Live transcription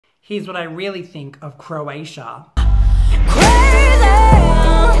Here's what I really think of Croatia. Crazy,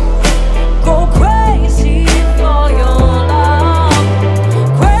 go crazy for your love.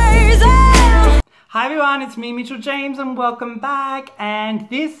 Crazy. Hi everyone, it's me, Mitchell James, and welcome back. And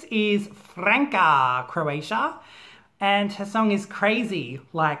this is Franka, Croatia, and her song is Crazy,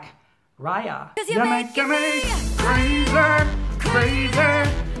 like Raya. You're making me crazy.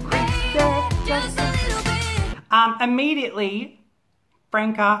 just a little bit. Immediately,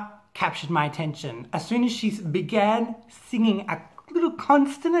 Franka captured my attention. As soon as she began singing a little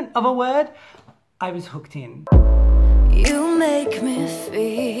consonant of a word, I was hooked in. You make me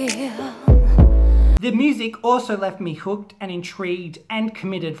feel. The music also left me hooked and intrigued and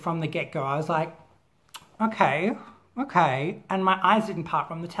committed from the get-go. I was like, okay. And my eyes didn't part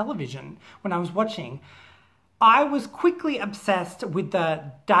from the television when I was watching. I was quickly obsessed with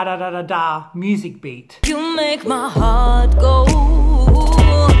the da-da-da-da-da music beat. You make my heart go.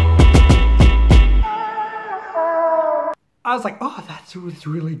 I was like, oh, that's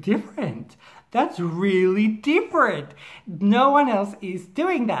really different. That's really different. No one else is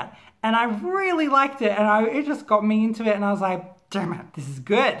doing that. And I really liked it, and it just got me into it, and I was like, damn it, this is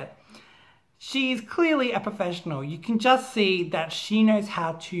good. She's clearly a professional. You can just see that she knows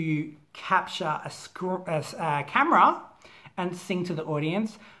how to capture a camera and sing to the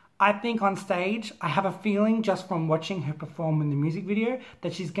audience. I think on stage, I have a feeling just from watching her perform in the music video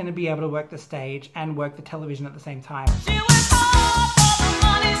that she's going to be able to work the stage and work the television at the same time.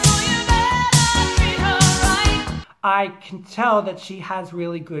 I can tell that she has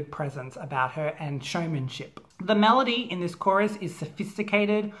really good presence about her and showmanship. The melody in this chorus is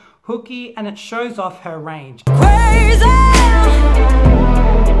sophisticated, hooky, and it shows off her range. Crazy,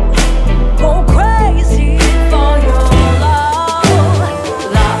 go crazy for your love.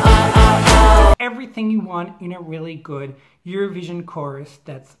 Everything you want in a really good Eurovision chorus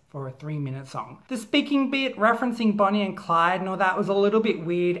that's for a 3-minute song. The speaking bit referencing Bonnie and Clyde and all that was a little bit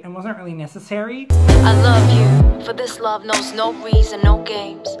weird and wasn't really necessary. I love you, for this love knows no reason, no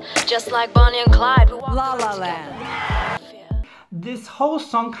games. Just like Bonnie and Clyde, we walk La La Land. This whole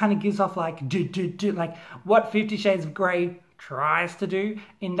song kind of gives off like like what 50 Shades of Grey tries to do,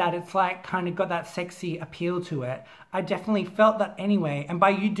 in that it's like kind of got that sexy appeal to it. I definitely felt that anyway, and by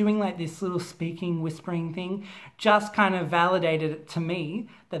you doing like this little speaking, whispering thing, just kind of validated it to me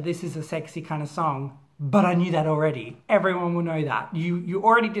that this is a sexy kind of song. But I knew that already. Everyone will know that. You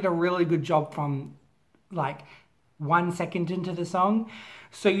already did a really good job from like 1 second into the song,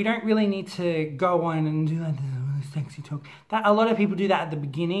 so you don't really need to go on and do like this really sexy talk. That a lot of people do that at the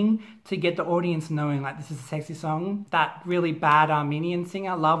beginning to get the audience knowing like this is a sexy song. That really bad Armenian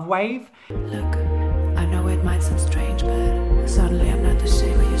singer, Love Wave. Look, I know it might sound strange, but suddenly I'm not the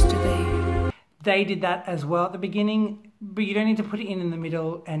same I used to be. They did that as well at the beginning, but you don't need to put it in the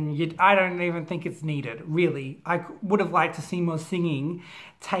middle, and I don't even think it's needed, really. I would have liked to see more singing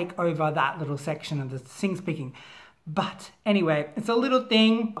take over that little section of the speaking. But anyway, it's a little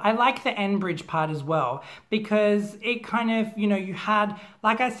thing. I like the end bridge part as well, because it kind of, you had,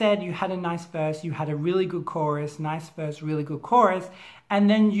 like I said, you had a nice verse, you had a really good chorus, nice verse, really good chorus, and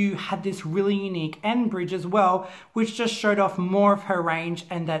then you had this really unique end bridge as well, which just showed off more of her range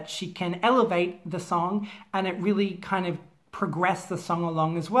and that she can elevate the song, and it really kind of progressed the song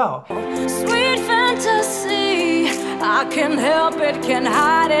along as well. Sweet fantasy, I can't help it, can't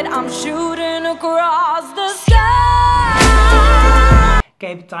hide it, I'm shooting across the sky.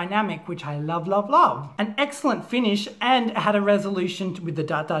 Gave dynamic, which I love. An excellent finish, and had a resolution with the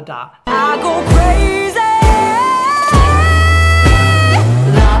da-da-da. I go crazy.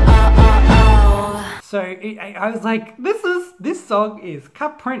 So I was like, this song is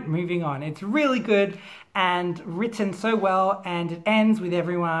cut print, moving on. It's really good and written so well, and it ends with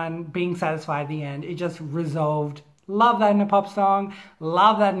everyone being satisfied at the end. It just resolved. Love that in a pop song.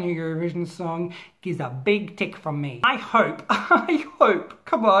 Love that in a Eurovision song. Gives a big tick from me. I hope,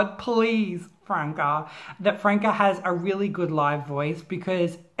 come on, please, Franka, that Franka has a really good live voice,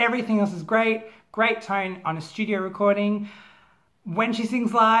 because everything else is great. Great tone on a studio recording. When she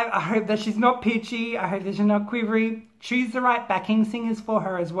sings live, I hope that she's not pitchy. I hope that she's not quivery. Choose the right backing singers for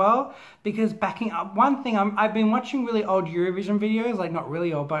her as well, because backing up, one thing, I've been watching really old Eurovision videos, like not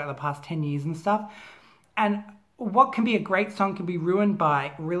really old, but the past 10 years and stuff. And what can be a great song can be ruined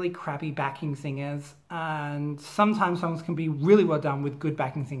by really crappy backing singers, and sometimes songs can be really well done with good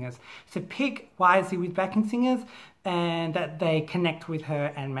backing singers. So pick wisely with backing singers, and that they connect with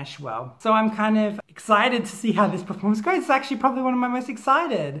her and mesh well. So I'm kind of excited to see how this performance goes. It's actually probably one of my most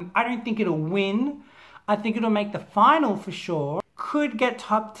excited. I don't think it'll win. I think it'll make the final for sure. Could get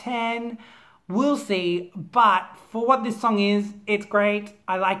top 10. We'll see, but for what this song is, it's great.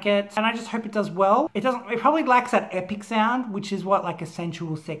 I like it, and I just hope it does well. It probably lacks that epic sound, which is what like a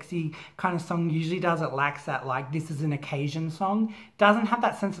sensual, sexy kind of song usually does. It lacks that, like, this is an occasion song. Doesn't have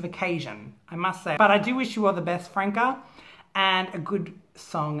that sense of occasion, I must say. But I do wish you all the best, Franka, and a good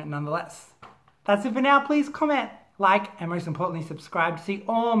song nonetheless. That's it for now. Please comment, like, and most importantly, subscribe to see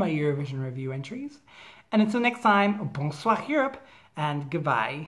all my Eurovision review entries. And until next time, bonsoir Europe, and goodbye.